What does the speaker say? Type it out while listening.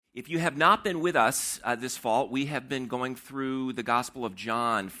If you have not been with us this fall, we have been going through the Gospel of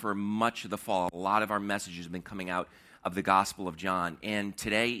John for much of the fall. A lot of our messages have been coming out of the Gospel of John. And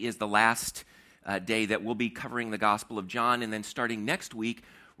today is the last day that we'll be covering the Gospel of John. And then starting next week,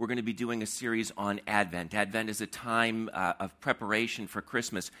 we're going to be doing a series on Advent. Advent is a time of preparation for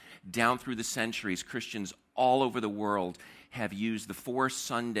Christmas. Down through the centuries, Christians all over the world have used the 4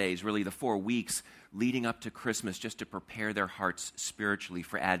 Sundays, really the 4 weeks leading up to Christmas, just to prepare their hearts spiritually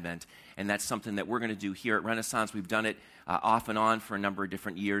for Advent. And that's something that we're going to do here at Renaissance. We've done it off and on for a number of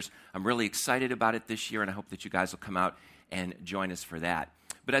different years. I'm really excited about it this year, and I hope that you guys will come out and join us for that.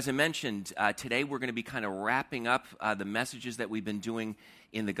 But as I mentioned, today we're going to be kind of wrapping up the messages that we've been doing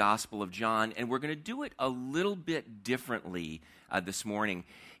in the Gospel of John, and we're going to do it a little bit differently this morning.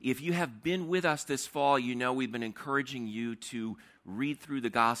 If you have been with us this fall, you know we've been encouraging you to read through the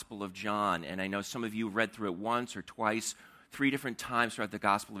Gospel of John, and I know some of you read through it once or twice, 3 different times throughout the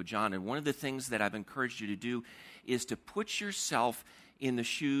Gospel of John, and one of the things that I've encouraged you to do is to put yourself in the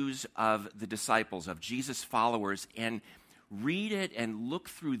shoes of the disciples, of Jesus' followers, and read it and look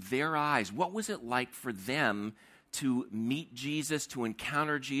through their eyes. What was it like for them to meet Jesus, to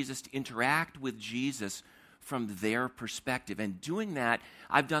encounter Jesus, to interact with Jesus from their perspective? And doing that,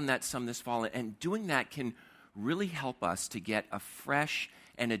 I've done that some this fall, and doing that can really help us to get a fresh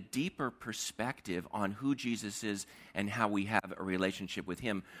and a deeper perspective on who Jesus is and how we have a relationship with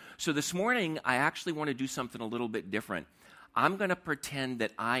him. So this morning, I actually want to do something a little bit different. I'm going to pretend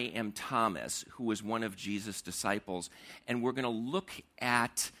that I am Thomas, who was one of Jesus' disciples, and we're going to look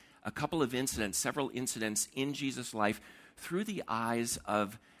at a couple of incidents, several incidents in Jesus' life through the eyes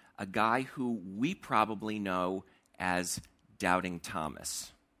of a guy who we probably know as Doubting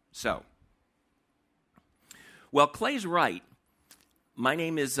Thomas. So, well, Clay's right. My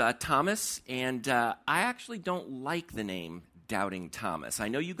name is Thomas, and I actually don't like the name Doubting Thomas. I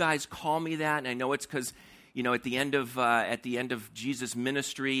know you guys call me that, and I know it's because, you know, at the end of Jesus'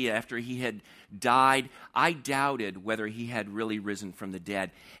 ministry, after he had died, I doubted whether he had really risen from the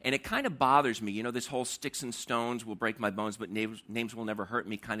dead. And it kind of bothers me, you know, this whole sticks and stones will break my bones, but names will never hurt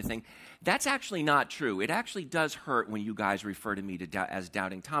me kind of thing. That's actually not true. It actually does hurt when you guys refer to me as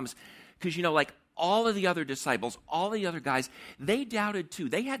Doubting Thomas, because, you know, like all of the other disciples, all the other guys, they doubted too.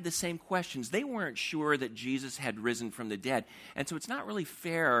 They had the same questions. They weren't sure that Jesus had risen from the dead. And so it's not really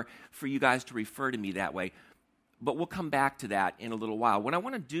fair for you guys to refer to me that way. But we'll come back to that in a little while. What I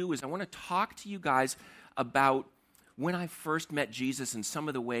want to do is I want to talk to you guys about when I first met Jesus and some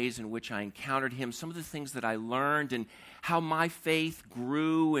of the ways in which I encountered him, some of the things that I learned, and how my faith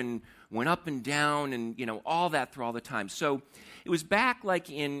grew and went up and down, and, you know, all that through all the time. So it was back like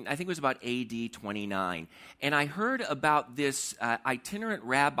in, I think it was about AD 29, and I heard about this itinerant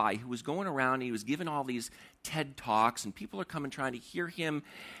rabbi who was going around, and he was giving all these TED Talks, and people are coming trying to hear him.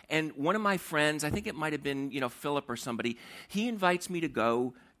 And one of my friends, I think it might have been, you know, Philip or somebody, he invites me to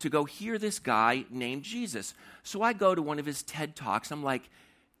go hear this guy named Jesus. So I go to one of his TED Talks. I'm like,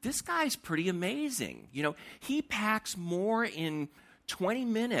 this guy's pretty amazing. You know, he packs more in 20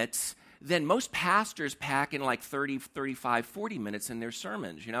 minutes than most pastors pack in like 30, 35, 40 minutes in their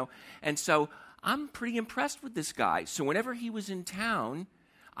sermons, you know. And so I'm pretty impressed with this guy. So whenever he was in town,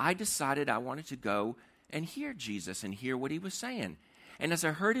 I decided I wanted to go and hear Jesus and hear what he was saying. And as I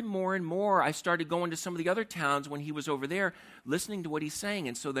heard him more and more, I started going to some of the other towns when he was over there, listening to what he's saying.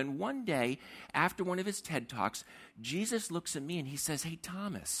 And so then one day, after one of his TED Talks, Jesus looks at me and he says, "Hey,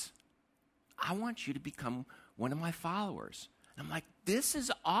 Thomas, I want you to become one of my followers." And I'm like, this is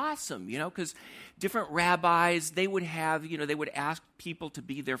awesome, you know, because different rabbis, they would have, you know, they would ask people to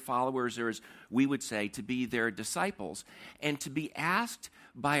be their followers, or as we would say, to be their disciples. And to be asked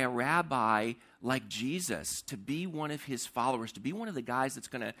by a rabbi like Jesus to be one of his followers, to be one of the guys that's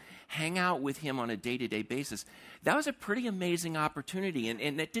going to hang out with him on a day-to-day basis, that was a pretty amazing opportunity, and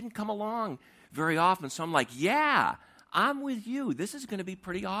it didn't come along very often. So I'm like, yeah, I'm with you. This is going to be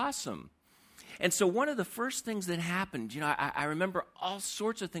pretty awesome. And so one of the first things that happened, you know, I remember all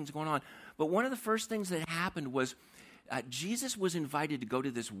sorts of things going on, but one of the first things that happened was Jesus was invited to go to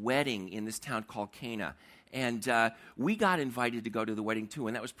this wedding in this town called Cana. And we got invited to go to the wedding too,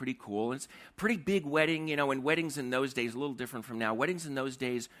 and that was pretty cool. It's a pretty big wedding, you know, and weddings in those days, a little different from now. Weddings in those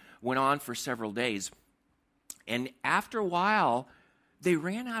days went on for several days. And after a while, they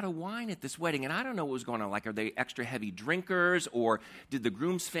ran out of wine at this wedding, and I don't know what was going on. Like, are they extra heavy drinkers, or did the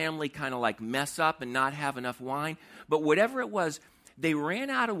groom's family kind of like mess up and not have enough wine? But whatever it was, they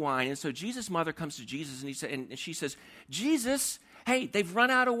ran out of wine, and so Jesus' mother comes to Jesus, and she says, "Jesus, hey, they've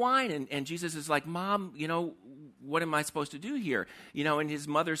run out of wine. And Jesus is like, Mom, what am I supposed to do here? And his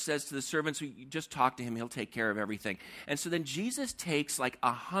mother says to the servants, you just talk to him, he'll take care of everything. And so then Jesus takes like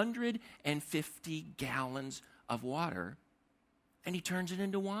 150 gallons of water and he turns it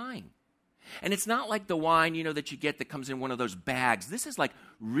into wine. And it's not like the wine, that you get that comes in one of those bags. This is like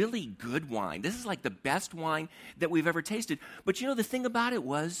really good wine. This is like the best wine that we've ever tasted. But the thing about it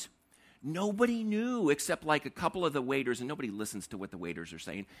was, nobody knew except like a couple of the waiters, and nobody listens to what the waiters are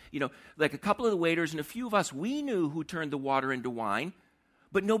saying. Like a couple of the waiters and a few of us, we knew who turned the water into wine,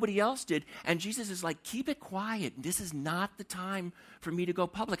 but nobody else did. And Jesus is like, keep it quiet. This is not the time for me to go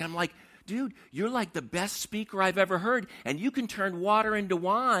public. I'm like, dude, you're like the best speaker I've ever heard, and you can turn water into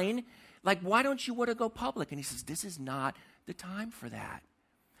wine. Like, why don't you want to go public? And he says, this is not the time for that.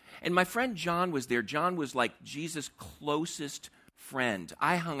 And my friend John was there. John was like Jesus' closest friend.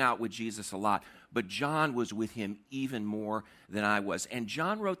 I hung out with Jesus a lot, but John was with him even more than I was. And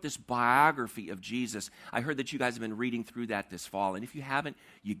John wrote this biography of Jesus. I heard that you guys have been reading through that this fall, and if you haven't,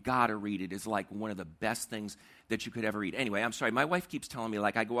 you got to read it. It's like one of the best things that you could ever read. Anyway, I'm sorry. My wife keeps telling me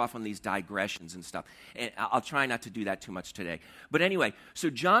like I go off on these digressions and stuff, and I'll try not to do that too much today. But anyway,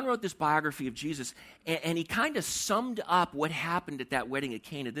 so John wrote this biography of Jesus, and he kind of summed up what happened at that wedding at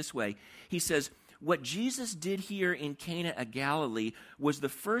Cana this way. He says, what Jesus did here in Cana of Galilee was the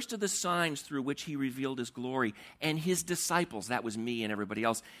first of the signs through which he revealed his glory. And his disciples, that was me and everybody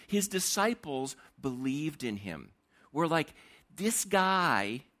else, his disciples believed in him. We're like, this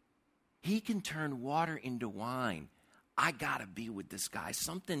guy, he can turn water into wine. I got to be with this guy.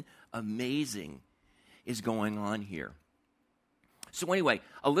 Something amazing is going on here. So anyway,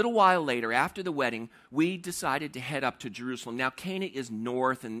 a little while later, after the wedding, we decided to head up to Jerusalem. Now, Cana is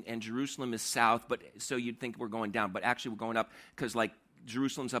north and Jerusalem is south, but so you'd think we're going down. But actually, we're going up because, like,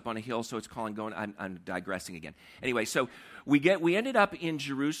 Jerusalem's up on a hill, so it's calling going. I'm digressing again. Anyway, so we ended up in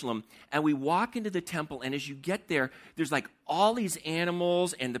Jerusalem, and we walk into the temple, and as you get there, there's like all these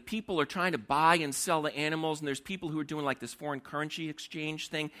animals, and the people are trying to buy and sell the animals, and there's people who are doing like this foreign currency exchange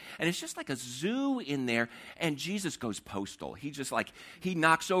thing, and it's just like a zoo in there, and Jesus goes postal. He just like, he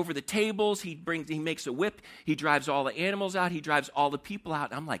knocks over the tables, he makes a whip, he drives all the animals out, he drives all the people out,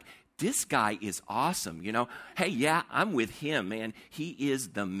 and I'm like, this guy is awesome, Hey, yeah, I'm with him, man. He is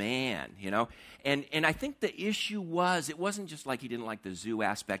the man, And I think the issue was, it wasn't just like he didn't like the zoo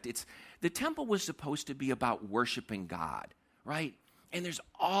aspect. It's the temple was supposed to be about worshiping God, right? And there's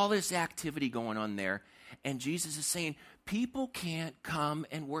all this activity going on there. And Jesus is saying, people can't come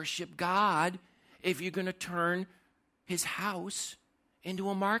and worship God if you're going to turn his house into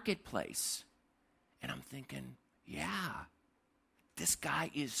a marketplace. And I'm thinking, yeah. This guy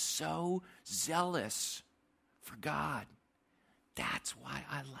is so zealous for God. That's why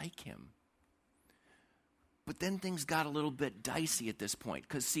I like him. But then things got a little bit dicey at this point.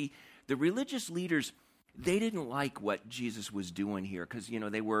 Because, see, the religious leaders, they didn't like what Jesus was doing here. Because,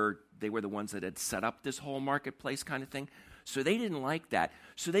 they were the ones that had set up this whole marketplace kind of thing. So they didn't like that.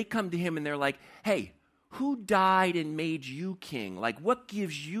 So they come to him and they're like, hey, who died and made you king? Like, what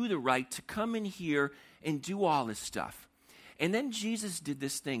gives you the right to come in here and do all this stuff? And then Jesus did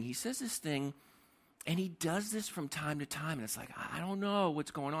this thing. He says this thing, and he does this from time to time. And it's like, I don't know what's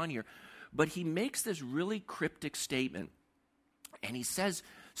going on here. But he makes this really cryptic statement. And he says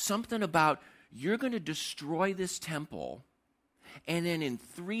something about, you're going to destroy this temple, and then in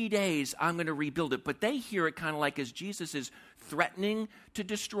 3 days, I'm going to rebuild it. But they hear it kind of like as Jesus is threatening to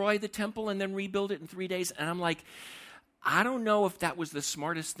destroy the temple and then rebuild it in 3 days. And I'm like, I don't know if that was the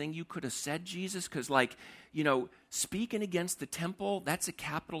smartest thing you could have said, Jesus, because, speaking against the temple, that's a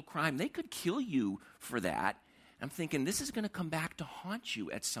capital crime. They could kill you for that. I'm thinking, this is going to come back to haunt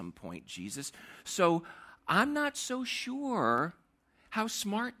you at some point, Jesus. So I'm not so sure how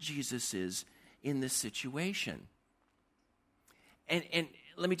smart Jesus is in this situation. And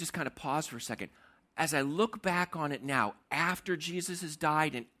let me just kind of pause for a second. As I look back on it now, after Jesus has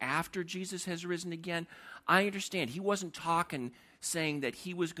died and after Jesus has risen again, I understand he wasn't saying that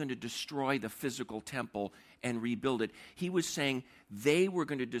he was going to destroy the physical temple and rebuild it. He was saying they were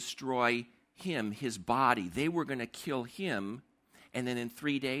going to destroy him, his body. They were going to kill him, and then in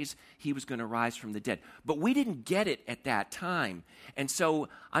 3 days, he was going to rise from the dead. But we didn't get it at that time. And so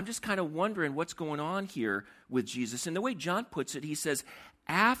I'm just kind of wondering what's going on here with Jesus. And the way John puts it, he says,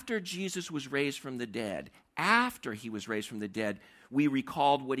 after Jesus was raised from the dead, we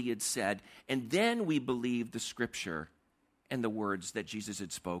recalled what he had said, and then we believed the scripture and the words that Jesus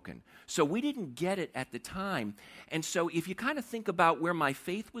had spoken. So we didn't get it at the time. And so if you kind of think about where my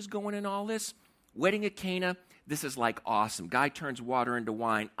faith was going in all this, wedding at Cana, this is like awesome. Guy turns water into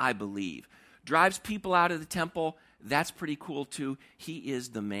wine, I believe. drives people out of the temple. That's pretty cool too. He is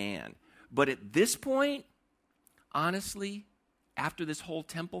the man. But at this point, honestly, after this whole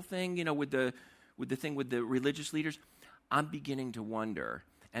temple thing, with the thing with the religious leaders, I'm beginning to wonder.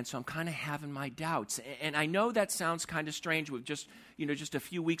 And so I'm kind of having my doubts. And I know that sounds kind of strange with just a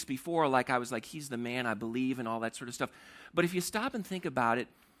few weeks before, like I was like, he's the man, I believe, and all that sort of stuff. But if you stop and think about it,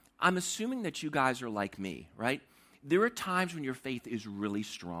 I'm assuming that you guys are like me, right? There are times when your faith is really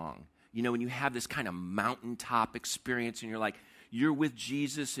strong. When you have this kind of mountaintop experience and you're with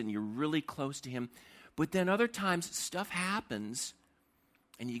Jesus and you're really close to him. But then other times stuff happens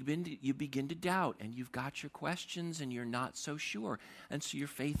and you begin to doubt, and you've got your questions, and you're not so sure. And so your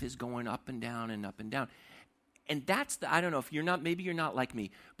faith is going up and down and up and down. And I don't know if maybe you're not like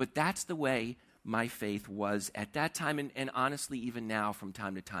me, but that's the way my faith was at that time. And honestly, even now, from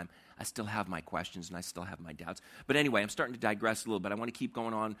time to time, I still have my questions and I still have my doubts. But anyway, I'm starting to digress a little bit. I want to keep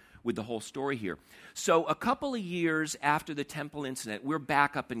going on with the whole story here. So a couple of years after the temple incident, we're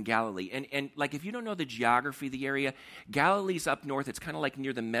back up in Galilee. And like, if you don't know the geography of the area, Galilee's up north. It's kind of like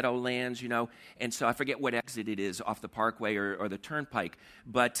near the Meadowlands, And so I forget what exit it is off the Parkway or the Turnpike.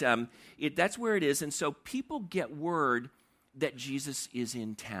 But that's where it is. And so people get word that Jesus is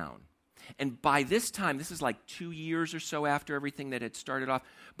in town. And by this time, this is like 2 years or so after everything that had started off,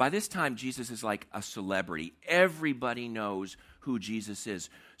 by this time, Jesus is like a celebrity. Everybody knows who Jesus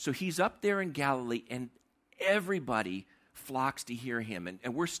is. So he's up there in Galilee, and everybody flocks to hear him.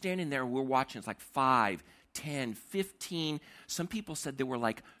 And we're standing there, and we're watching. It's like 5, 10, 15. Some people said there were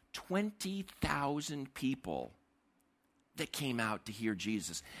like 20,000 people that came out to hear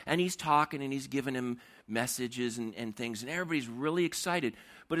Jesus. And he's talking, and he's giving him messages and things, and everybody's really excited.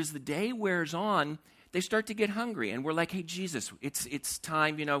 But as the day wears on, they start to get hungry, and we're like, hey, Jesus, it's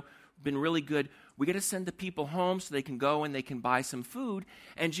time, been really good. We got to send the people home so they can go and they can buy some food.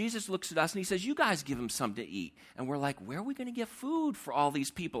 And Jesus looks at us and he says, you guys give them something to eat. And we're like, where are we going to get food for all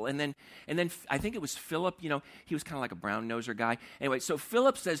these people? And then I think it was Philip, he was kind of like a brown noser guy. Anyway, so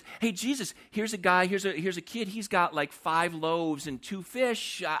Philip says, hey, Jesus, here's a guy, here's a kid. He's got like 5 loaves and 2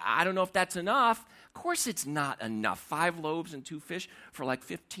 fish. I don't know if that's enough. Of course it's not enough. 5 loaves and 2 fish for like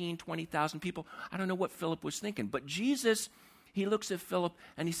 15, 20,000 people. I don't know what Philip was thinking. But Jesus, he looks at Philip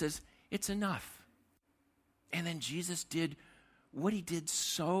and he says, it's enough. And then Jesus did what he did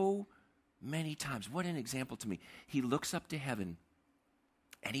so many times. What an example to me. He looks up to heaven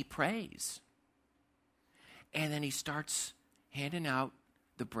and he prays. And then he starts handing out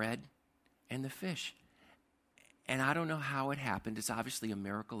the bread and the fish. And I don't know how it happened. It's obviously a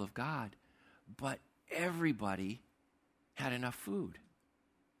miracle of God. But everybody had enough food.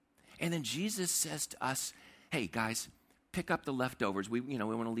 And then Jesus says to us, hey, guys, pick up the leftovers. We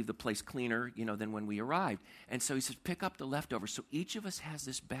want to leave the place cleaner, than when we arrived. And so he says, pick up the leftovers. So each of us has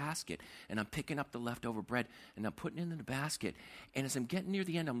this basket, and I'm picking up the leftover bread, and I'm putting it in the basket. And as I'm getting near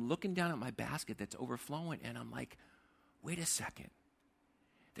the end, I'm looking down at my basket that's overflowing, and I'm like, wait a second.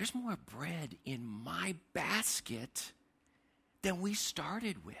 There's more bread in my basket than we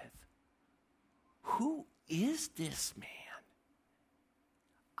started with. Who is this man?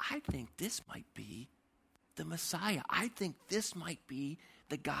 I think this might be the Messiah. I think this might be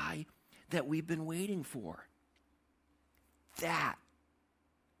the guy that we've been waiting for. That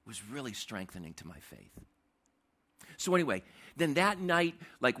was really strengthening to my faith. So anyway, then that night,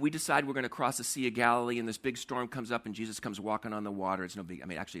 we decide we're going to cross the Sea of Galilee, and this big storm comes up, and Jesus comes walking on the water. It's no big,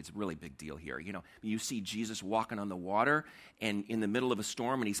 actually, it's a really big deal here. You see Jesus walking on the water, and in the middle of a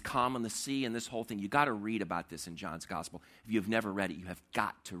storm, and he's calm on the sea, and this whole thing. You got to read about this in John's Gospel. If you've never read it, you have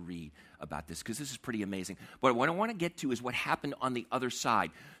got to read about this, because this is pretty amazing. But what I want to get to is what happened on the other side.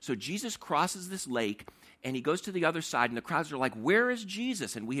 So Jesus crosses this lake, and he goes to the other side, and the crowds are like, where is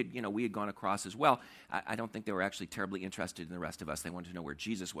Jesus? And we had gone across as well. I don't think they were actually terribly interested in the rest of us. They wanted to know where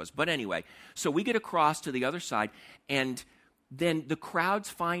Jesus was. But anyway, so we get across to the other side, and then the crowds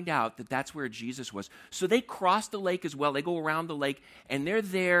find out that that's where Jesus was. So they cross the lake as well. They go around the lake, and they're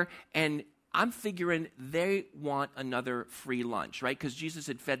there, and I'm figuring they want another free lunch, right? Because Jesus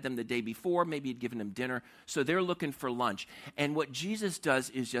had fed them the day before. Maybe he'd given them dinner. So they're looking for lunch. And what Jesus does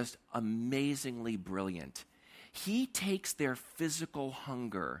is just amazingly brilliant. He takes their physical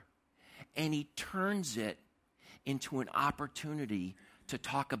hunger and he turns it into an opportunity to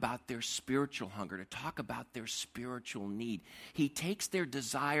talk about their spiritual hunger, to talk about their spiritual need. He takes their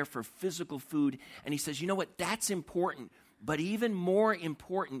desire for physical food and he says, you know what, that's important, but even more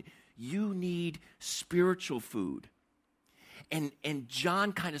important, you need spiritual food. And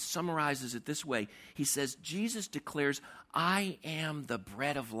John kind of summarizes it this way. He says, Jesus declares, I am the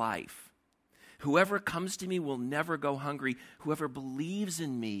bread of life. Whoever comes to me will never go hungry. Whoever believes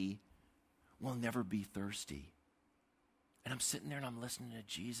in me will never be thirsty. And I'm sitting there and I'm listening to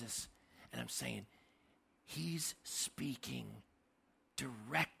Jesus and I'm saying, he's speaking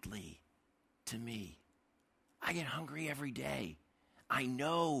directly to me. I get hungry every day. I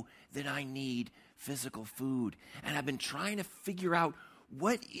know that I need physical food. And I've been trying to figure out,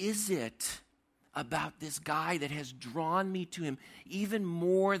 what is it about this guy that has drawn me to him even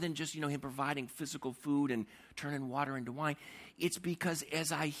more than just, him providing physical food and turning water into wine. It's because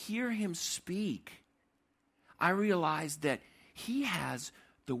as I hear him speak, I realize that he has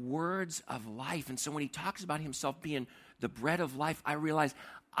the words of life. And so when he talks about himself being the bread of life, I realize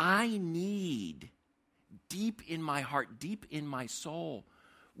I need deep in my heart, deep in my soul,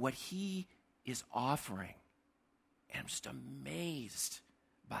 what he is offering. And I'm just amazed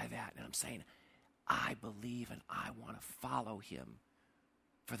by that. And I'm saying, I believe and I want to follow him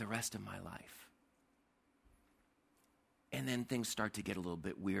for the rest of my life. And then things start to get a little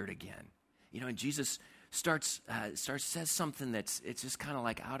bit weird again. And Jesus says something it's just kind of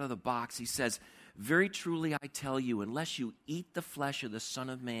like out of the box. He says, very truly I tell you, unless you eat the flesh of the Son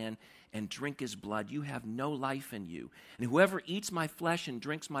of Man and drink his blood, you have no life in you. And whoever eats my flesh and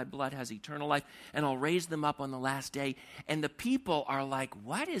drinks my blood has eternal life, and I'll raise them up on the last day. And the people are like,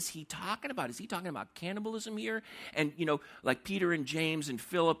 what is he talking about? Is he talking about cannibalism here? And, like Peter and James and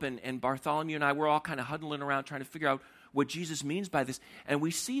Philip and Bartholomew and I, we're all kind of huddling around trying to figure out what Jesus means by this. And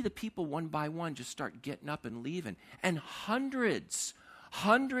we see the people one by one just start getting up and leaving. And hundreds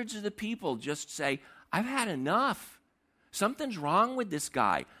of the people just say, I've had enough. Something's wrong with this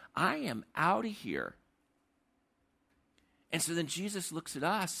guy. I am out of here. And so then Jesus looks at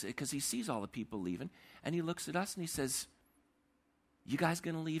us because he sees all the people leaving. And he looks at us and he says, you guys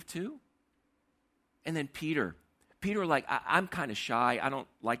going to leave too? And then Peter, I'm kind of shy. I don't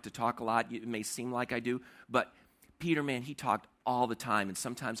like to talk a lot. It may seem like I do. But Peter, man, he talked all the time, and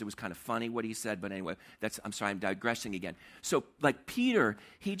sometimes it was kind of funny what he said, but anyway, I'm digressing again. So, like Peter,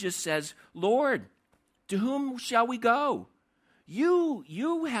 he just says, Lord, to whom shall we go?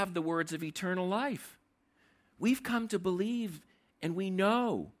 You have the words of eternal life. We've come to believe, and we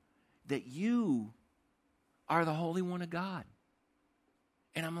know that you are the Holy One of God.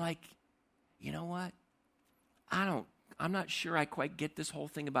 And I'm like, you know what? I'm not sure I quite get this whole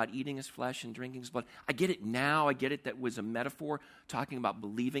thing about eating his flesh and drinking his blood. I get it now. I get it that was a metaphor talking about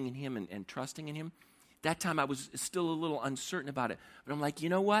believing in him and trusting in him. That time I was still a little uncertain about it. But I'm like, you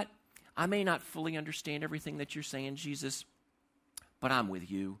know what? I may not fully understand everything that you're saying, Jesus, but I'm with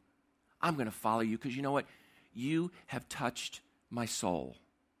you. I'm going to follow you because you know what? You have touched my soul.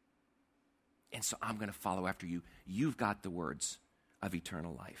 And so I'm going to follow after you. You've got the words of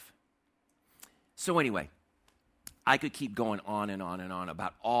eternal life. So anyway, I could keep going on and on and on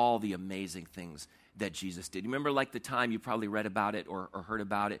about all the amazing things that Jesus did. You remember like the time you probably read about it or heard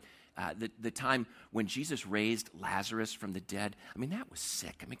about it, the time when Jesus raised Lazarus from the dead. I mean, that was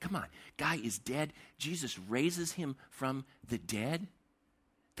sick. I mean, come on. Guy is dead. Jesus raises him from the dead.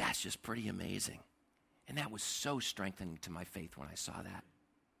 That's just pretty amazing. And that was so strengthening to my faith when I saw that.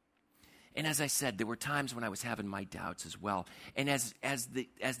 And as I said, there were times when I was having my doubts as well. And as the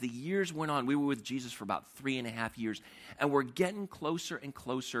years went on, we were with Jesus for about 3.5 years, and we're getting closer and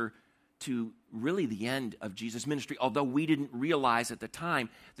closer to really the end of Jesus' ministry, although we didn't realize at the time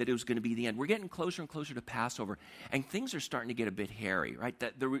that it was going to be the end. We're getting closer and closer to Passover, and things are starting to get a bit hairy, right?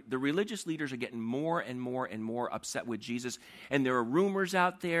 The religious leaders are getting more and more and more upset with Jesus, and there are rumors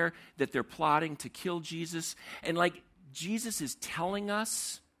out there that they're plotting to kill Jesus. And like Jesus is telling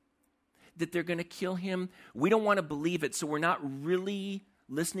us that they're going to kill him, we don't want to believe it, so we're not really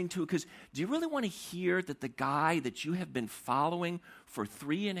listening to it. Because do you really want to hear that the guy that you have been following for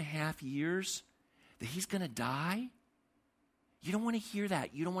 3.5 years, that he's going to die? You don't want to hear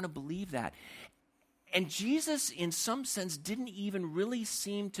that. You don't want to believe that. And Jesus, in some sense, didn't even really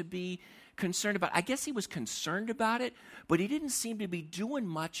seem to be concerned about it. I guess he was concerned about it, but he didn't seem to be doing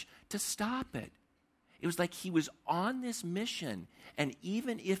much to stop it. It was like he was on this mission, and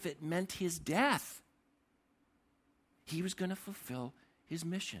even if it meant his death, he was going to fulfill his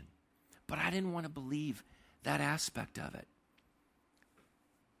mission. But I didn't want to believe that aspect of it.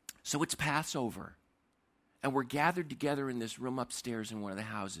 So it's Passover, and we're gathered together in this room upstairs in one of the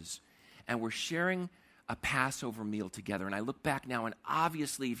houses, and we're sharing a Passover meal together. And I look back now, and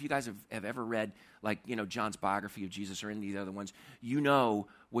obviously, if you guys have ever read, like, John's biography of Jesus or any of the other ones, you know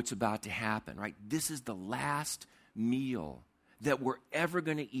what's about to happen, right? This is the last meal that we're ever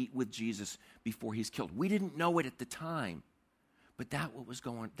going to eat with Jesus before he's killed. We didn't know it at the time, but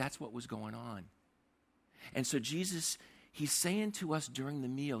that's what was going on. And so Jesus, he's saying to us during the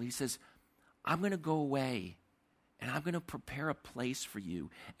meal, he says, I'm going to go away, and I'm going to prepare a place for you.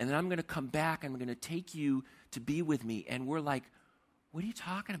 And then I'm going to come back and I'm going to take you to be with me. And we're like, what are you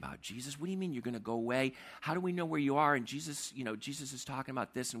talking about, Jesus? What do you mean you're going to go away? How do we know where you are? And Jesus is talking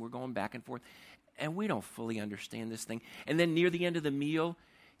about this, and we're going back and forth. And we don't fully understand this thing. And then near the end of the meal,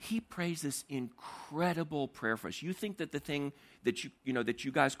 he prays this incredible prayer for us. You think that the thing that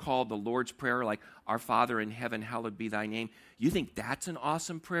you guys call the Lord's Prayer, like our Father in heaven, hallowed be thy name, you think that's an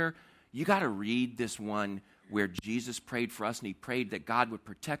awesome prayer? You got to read this one where Jesus prayed for us, and he prayed that God would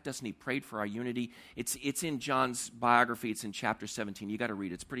protect us, and he prayed for our unity. It's in John's biography. It's in chapter 17. You got to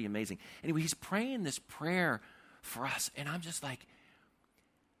read it. It's pretty amazing. Anyway, he's praying this prayer for us, and I'm just like,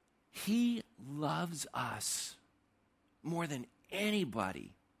 he loves us more than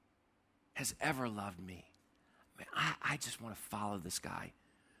anybody has ever loved me. I just want to follow this guy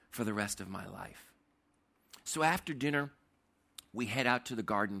for the rest of my life. So after dinner, we head out to the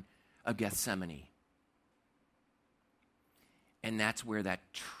Garden of Gethsemane. And that's where that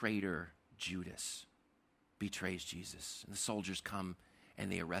traitor Judas betrays Jesus. And the soldiers come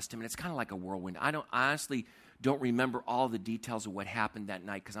and they arrest him. And it's kind of like a whirlwind. I honestly don't remember all the details of what happened that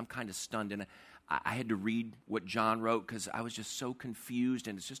night because I'm kind of stunned. And I had to read what John wrote because I was just so confused,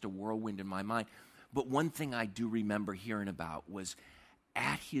 and it's just a whirlwind in my mind. But one thing I do remember hearing about was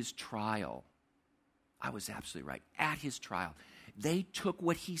at his trial, I was absolutely right, at his trial, they took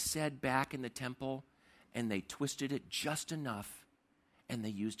what he said back in the temple and they twisted it just enough, and they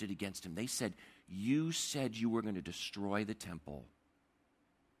used it against him. They said, you said you were going to destroy the temple.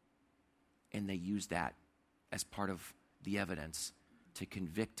 And they used that as part of the evidence to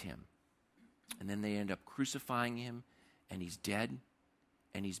convict him. And then they end up crucifying him, and he's dead,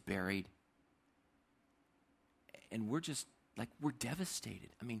 and he's buried. And we're just, we're devastated.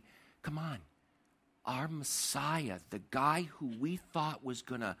 I mean, come on. Our Messiah, the guy who we thought was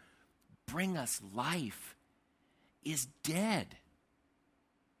going to bring us life, is dead.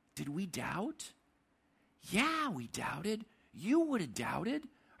 Did we doubt? Yeah, we doubted. You would have doubted,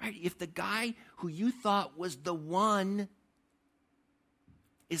 right? If the guy who you thought was the one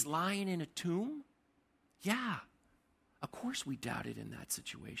is lying in a tomb, yeah, of course we doubted in that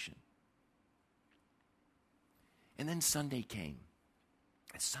situation. And then Sunday came.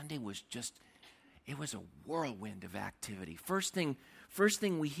 And Sunday was just, it was a whirlwind of activity. First thing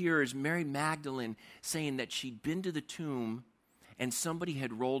we hear is Mary Magdalene saying that she'd been to the tomb and somebody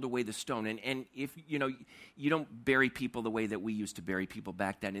had rolled away the stone. And if, you don't bury people the way that we used to bury people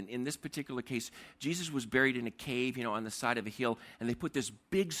back then. In this particular case, Jesus was buried in a cave, on the side of a hill, and they put this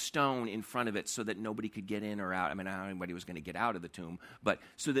big stone in front of it so that nobody could get in or out. I mean, I don't know anybody was going to get out of the tomb, but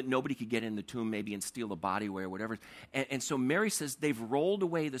so that nobody could get in the tomb maybe and steal the body away or whatever. And so Mary says they've rolled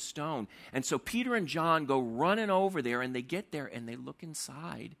away the stone. And so Peter and John go running over there, and they get there, and they look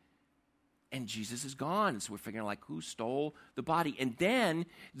inside. And Jesus is gone. And so we're figuring who stole the body. And then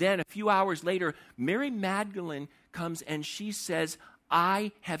a few hours later, Mary Magdalene comes and she says,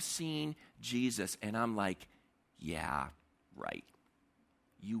 I have seen Jesus. And I'm like, yeah, right.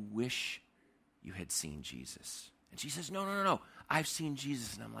 You wish you had seen Jesus. And she says, no. I've seen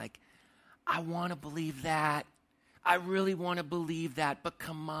Jesus. And I'm like, I want to believe that. I really want to believe that. But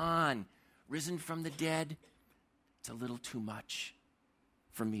come on, risen from the dead, it's a little too much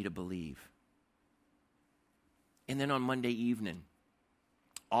for me to believe. And then on Monday evening,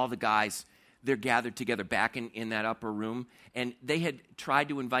 all the guys, they're gathered together back in that upper room. And they had tried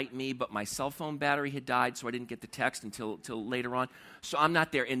to invite me, but my cell phone battery had died, so I didn't get the text until later on. So I'm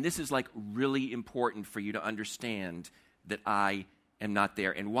not there. And this is really important for you to understand that I am not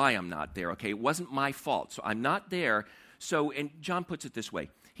there and why I'm not there, okay? It wasn't my fault. So I'm not there. So, and John puts it this way.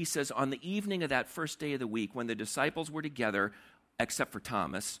 He says, on the evening of that first day of the week, when the disciples were together, except for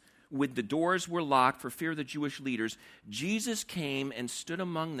Thomas, with the doors were locked for fear of the Jewish leaders, Jesus came and stood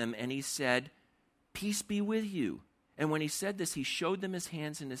among them, and he said, peace be with you. And when he said this, he showed them his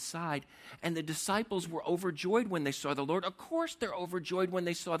hands and his side. And the disciples were overjoyed when they saw the Lord. Of course they're overjoyed when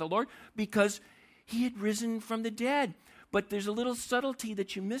they saw the Lord, because he had risen from the dead. But there's a little subtlety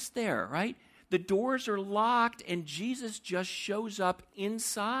that you missed there, right? The doors are locked, and Jesus just shows up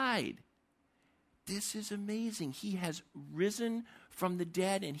inside. This is amazing. He has risen from the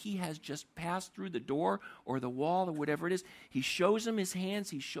dead, and he has just passed through the door or the wall or whatever it is. He shows them his hands,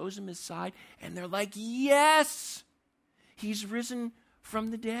 he shows them his side, and they're like, yes, he's risen from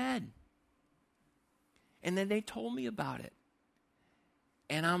the dead. And then they told me about it.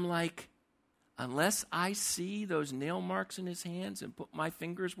 And I'm like, unless I see those nail marks in his hands and put my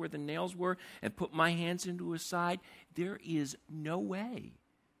fingers where the nails were and put my hands into his side, there is no way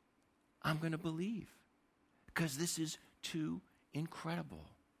I'm going to believe, because this is too incredible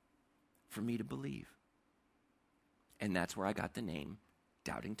for me to believe. And that's where I got the name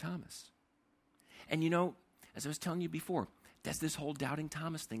Doubting Thomas. And you know, as I was telling you before, that's this whole Doubting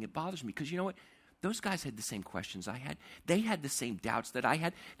Thomas thing. It bothers me because you know what? Those guys had the same questions I had. They had the same doubts that I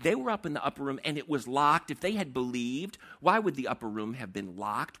had. They were up in the upper room and it was locked. If they had believed, why would the upper room have been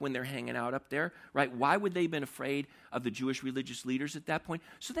locked when they're hanging out up there, right? Why would they have been afraid of the Jewish religious leaders at that point?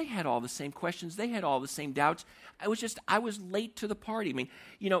 So they had all the same questions. They had all the same doubts. I was late to the party. I mean,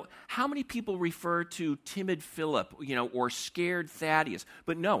 you know, how many people refer to timid Philip, you know, or scared Thaddeus?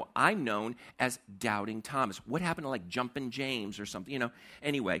 But no, I'm known as Doubting Thomas. What happened to like Jumpin' James or something, you know?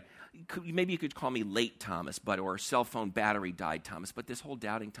 Anyway, maybe you could call me Late Thomas, or cell phone battery died Thomas, but this whole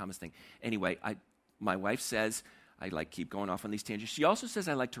Doubting Thomas thing. Anyway, my wife says I like keep going off on these tangents. She also says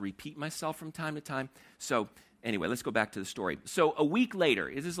I like to repeat myself from time to time. So anyway, let's go back to the story. So a week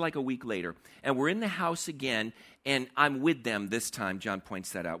later, this is like a week later, and we're in the house again, and I'm with them this time. John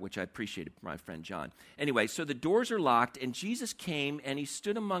points that out, which I appreciated, my friend John. Anyway, so the doors are locked, and Jesus came, and he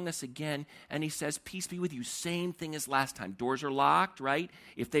stood among us again, and he says, peace be with you. Same thing as last time. Doors are locked, right?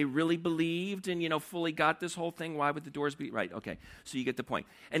 If they really believed and, you know, fully got this whole thing, why would the doors be? Right, okay, so you get the point.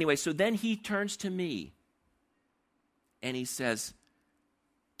 Anyway, so then he turns to me, and he says,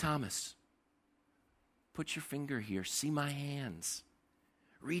 Thomas, put your finger here. See my hands.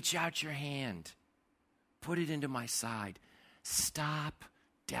 Reach out your hand. Put it into my side. Stop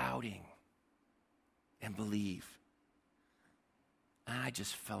doubting and believe. And I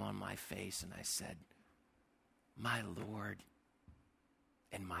just fell on my face and I said, my Lord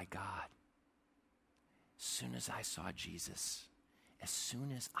and my God. As soon as I saw Jesus, as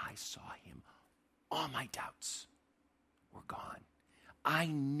soon as I saw him, all my doubts were gone. I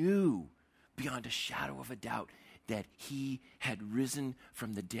knew beyond a shadow of a doubt that he had risen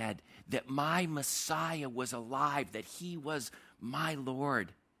from the dead, that my Messiah was alive, that he was my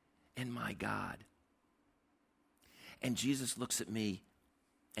Lord and my God. And Jesus looks at me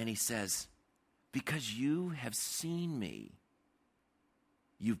and he says, because you have seen me,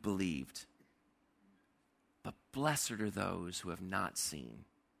 you've believed. But blessed are those who have not seen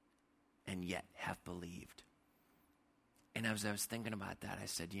and yet have believed. And as I was thinking about that, I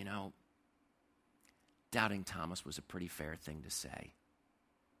said, you know, Doubting Thomas was a pretty fair thing to say.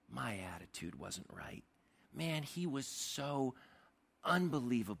 My attitude wasn't right. Man, he was so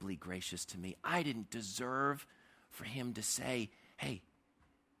unbelievably gracious to me. I didn't deserve for him to say, hey,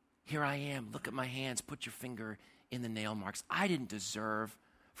 here I am. Look at my hands. Put your finger in the nail marks. I didn't deserve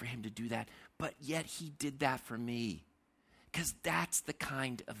for him to do that. But yet he did that for me. Because that's the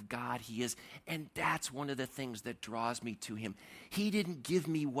kind of God he is. And that's one of the things that draws me to him. He didn't give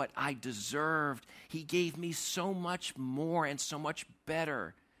me what I deserved. He gave me so much more and so much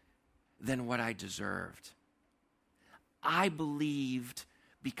better than what I deserved. I believed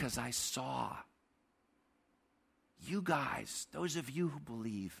because I saw. You guys, those of you who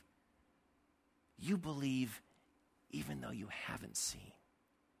believe, you believe even though you haven't seen.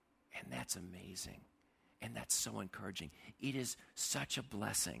 And that's amazing. And that's so encouraging. It is such a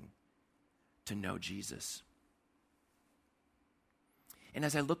blessing to know Jesus. And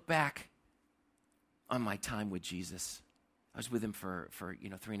as I look back on my time with Jesus, I was with him for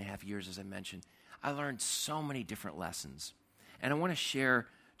 3.5 years, as I mentioned. I learned so many different lessons. And I want to share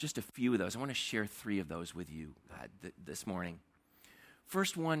just a few of those. I want to share 3 of those with you this morning.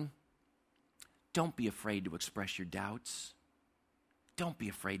 First one, don't be afraid to express your doubts. Don't be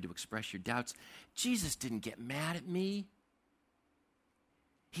afraid to express your doubts. Jesus didn't get mad at me.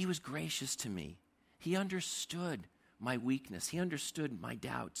 He was gracious to me. He understood my weakness. He understood my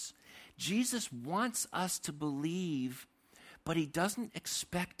doubts. Jesus wants us to believe, but he doesn't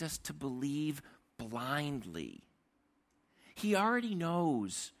expect us to believe blindly. He already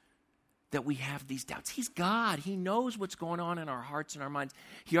knows that we have these doubts. He's God. He knows what's going on in our hearts and our minds.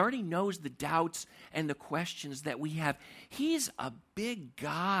 He already knows the doubts and the questions that we have. He's a big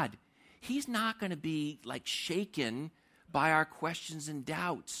God. He's not going to be like shaken by our questions and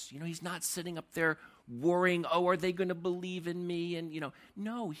doubts. You know, he's not sitting up there worrying, oh, are they going to believe in me? And,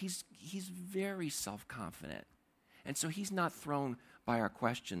 no, he's very self-confident. And so he's not thrown by our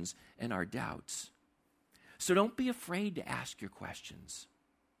questions and our doubts. So don't be afraid to ask your questions.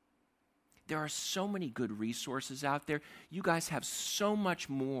 There are so many good resources out there. You guys have so much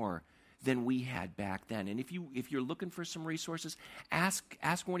more than we had back then. And if you're looking for some resources, ask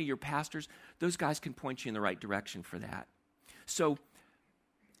one of your pastors. Those guys can point you in the right direction for that. So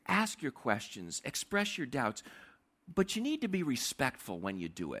ask your questions, express your doubts, but you need to be respectful when you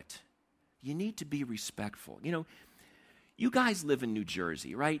do it. You need to be respectful. You guys live in New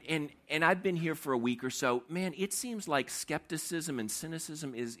Jersey, right? And I've been here for a week or so. Man, it seems like skepticism and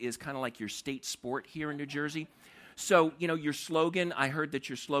cynicism is kind of like your state sport here in New Jersey. So, your slogan, I heard that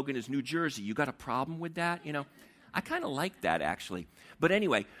your slogan is New Jersey. You got a problem with that? I kind of like that, actually. But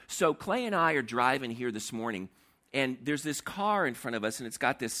anyway, so Clay and I are driving here this morning, and there's this car in front of us, and it's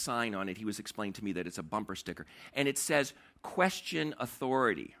got this sign on it. He was explaining to me that it's a bumper sticker, and it says, question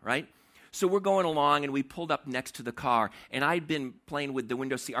authority, right? So we're going along, and we pulled up next to the car, and I'd been playing with the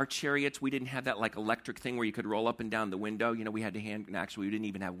window. See, our Chariots, we didn't have that like electric thing where you could roll up and down the window. We had to and actually, we didn't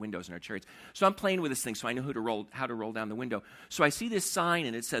even have windows in our Chariots. So I'm playing with this thing, so I know how to roll down the window. So I see this sign,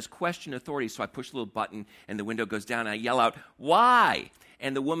 and it says question authority. So I push a little button, and the window goes down, and I yell out, why?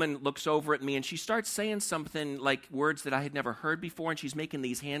 And the woman looks over at me, and she starts saying something like words that I had never heard before, and she's making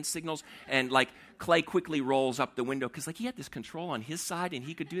these hand signals, and like Clay quickly rolls up the window because like he had this control on his side, and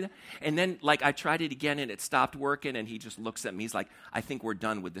he could do that. And then like I tried it again, and it stopped working, and he just looks at me. He's like, I think we're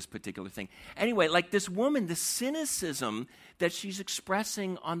done with this particular thing. Anyway, like this woman, the cynicism that she's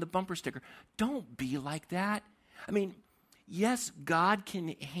expressing on the bumper sticker, don't be like that. I mean, yes, God can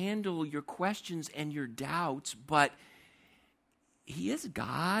handle your questions and your doubts, but He is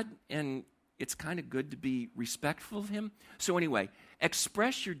God, and it's kind of good to be respectful of Him. So anyway,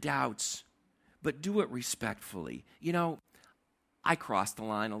 express your doubts, but do it respectfully. I crossed the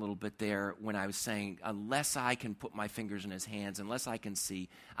line a little bit there when I was saying, unless I can put my fingers in His hands, unless I can see,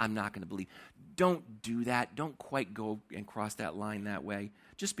 I'm not going to believe. Don't do that. Don't quite go and cross that line that way.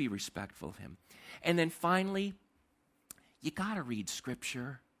 Just be respectful of Him. And then finally, you got to read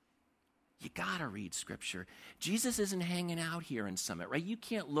Scripture. You got to read Scripture. Jesus isn't hanging out here in Summit, right? You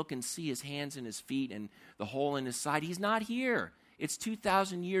can't look and see His hands and His feet and the hole in His side. He's not here. It's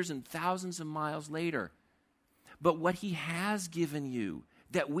 2,000 years and thousands of miles later. But what He has given you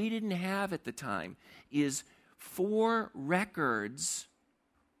that we didn't have at the time is 4 records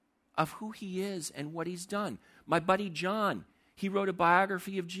of who He is and what He's done. My buddy John, he wrote a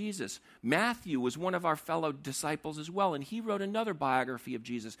biography of Jesus. Matthew was one of our fellow disciples as well, and he wrote another biography of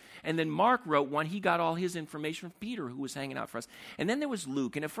Jesus. And then Mark wrote one. He got all his information from Peter, who was hanging out for us. And then there was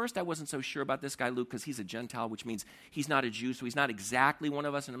Luke. And at first I wasn't so sure about this guy Luke because he's a Gentile, which means he's not a Jew, so he's not exactly one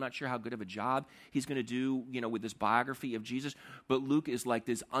of us, and I'm not sure how good of a job he's going to do, with this biography of Jesus. But Luke is like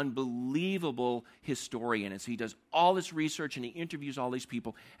this unbelievable historian, and so he does all this research, and he interviews all these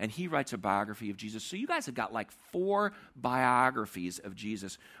people, and he writes a biography of Jesus. So you guys have got like 4 biographies of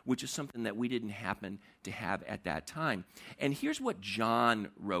Jesus, which is something that we didn't happen to have at that time. And here's what John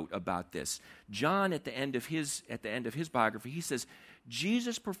wrote about this. John, at the end of his biography, he says,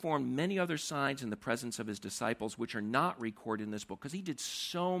 Jesus performed many other signs in the presence of His disciples, which are not recorded in this book, because He did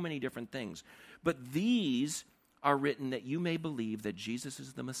so many different things. But these are written that you may believe that Jesus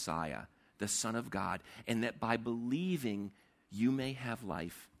is the Messiah, the Son of God, and that by believing you may have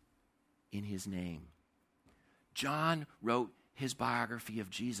life in His name. John wrote his biography of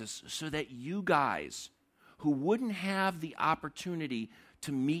Jesus so that you guys who wouldn't have the opportunity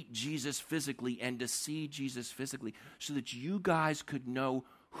to meet Jesus physically and to see Jesus physically, so that you guys could know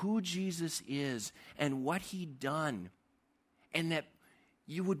who Jesus is and what He'd done, and that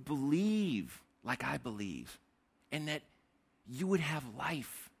you would believe like I believe, and that you would have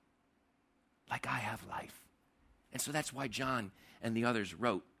life like I have life. And so that's why John and the others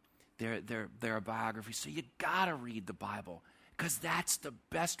wrote their biography. So you got to read the Bible, because that's the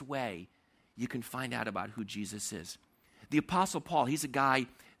best way you can find out about who Jesus is. The Apostle Paul, he's a guy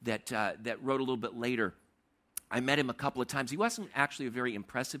that wrote a little bit later. I met him a couple of times. He wasn't actually a very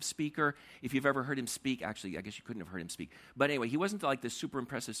impressive speaker. If you've ever heard him speak, actually, I guess you couldn't have heard him speak. But anyway, he wasn't like this super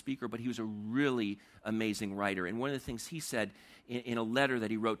impressive speaker, but he was a really amazing writer. And one of the things he said in a letter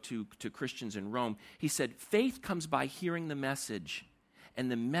that he wrote to Christians in Rome, he said, faith comes by hearing the message, and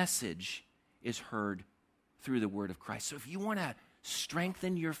the message is heard through the word of Christ. So if you want to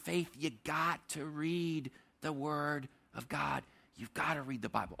strengthen your faith, you got to read the word of God. You've got to read the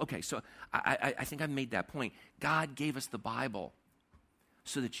Bible. Okay, so I think I've made that point. God gave us the Bible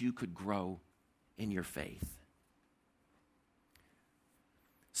so that you could grow in your faith.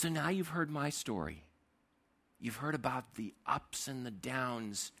 So now you've heard my story. You've heard about the ups and the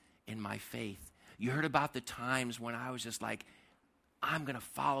downs in my faith. You heard about the times when I was just like, I'm going to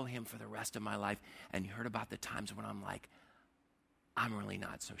follow Him for the rest of my life. And you heard about the times when I'm like, I'm really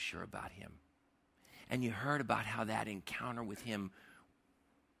not so sure about Him. And you heard about how that encounter with Him,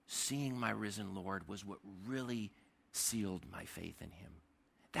 seeing my risen Lord, was what really sealed my faith in Him.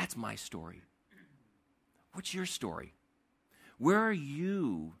 That's my story. What's your story? Where are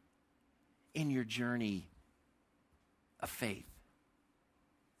you in your journey of faith?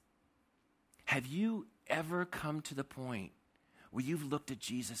 Have you ever come to the point where you've looked at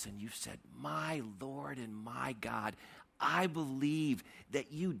Jesus and you've said, my Lord and my God, I believe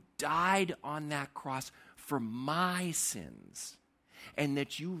that you died on that cross for my sins and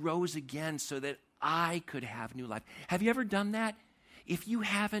that you rose again so that I could have new life. Have you ever done that? If you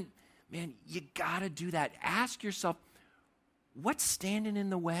haven't, man, you got to do that. Ask yourself, what's standing in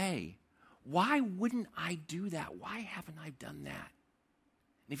the way? Why wouldn't I do that? Why haven't I done that?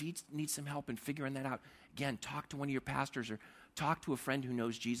 And if you need some help in figuring that out, again, talk to one of your pastors or talk to a friend who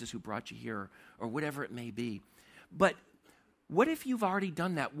knows Jesus who brought you here or whatever it may be. But what if you've already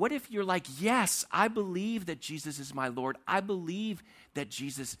done that? What if you're like, yes, I believe that Jesus is my Lord. I believe that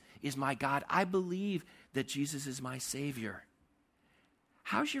Jesus is my God. I believe that Jesus is my Savior.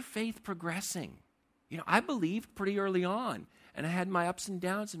 How's your faith progressing? You know, I believed pretty early on, and I had my ups and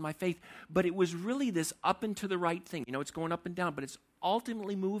downs in my faith, but it was really this up and to the right thing. You know, it's going up and down, but it's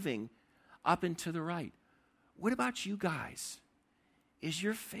ultimately moving up and to the right. What about you guys? Is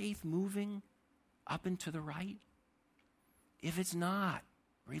your faith moving up and to the right? If it's not,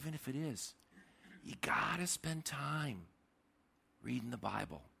 or even if it is, you got to spend time reading the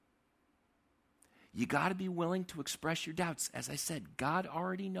Bible. You got to be willing to express your doubts. As I said, God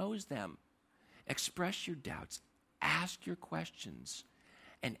already knows them. Express your doubts. Ask your questions.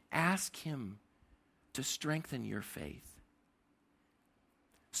 And ask Him to strengthen your faith.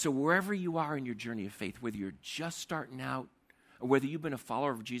 So wherever you are in your journey of faith, whether you're just starting out, or whether you've been a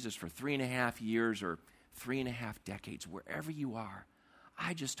follower of Jesus for 3.5 years or 3.5 decades, wherever you are,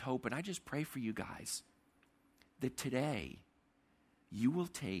 I just hope and I just pray for you guys that today you will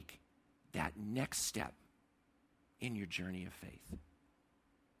take that next step in your journey of faith.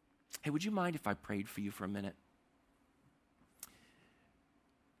 Hey, would you mind if I prayed for you for a minute?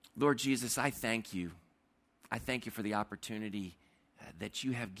 Lord Jesus, I thank you. I thank you for the opportunity that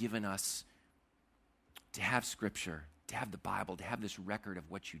you have given us to have Scripture, to have the Bible, to have this record of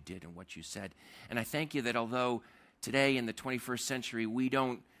what you did and what you said. And I thank you that although today in the 21st century we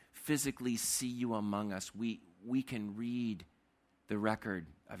don't physically see you among us, we can read the record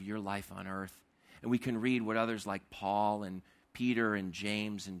of your life on earth. And we can read what others like Paul and Peter and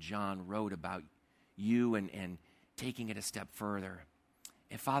James and John wrote about you and taking it a step further.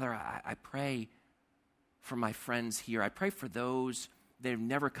 And Father, I pray for my friends here. I pray for those that have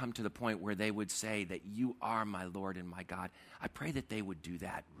never come to the point where they would say that you are my Lord and my God. I pray that they would do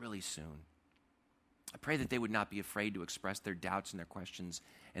that really soon. I pray that they would not be afraid to express their doubts and their questions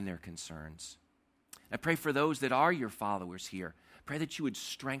and their concerns. I pray for those that are your followers here. Pray that you would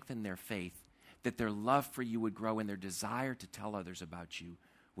strengthen their faith, that their love for you would grow and their desire to tell others about you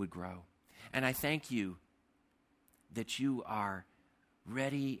would grow. And I thank you that you are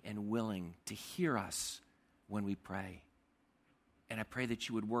ready and willing to hear us when we pray. And I pray that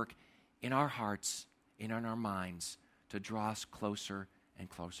you would work in our hearts and in our minds to draw us closer and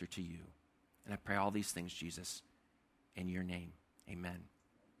closer to you. And I pray all these things, Jesus, in your name. Amen.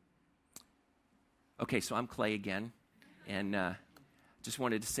 Okay, so I'm Clay again. And just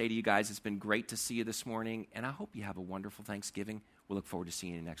wanted to say to you guys, it's been great to see you this morning. And I hope you have a wonderful Thanksgiving. We'll look forward to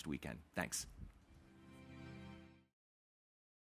seeing you next weekend. Thanks.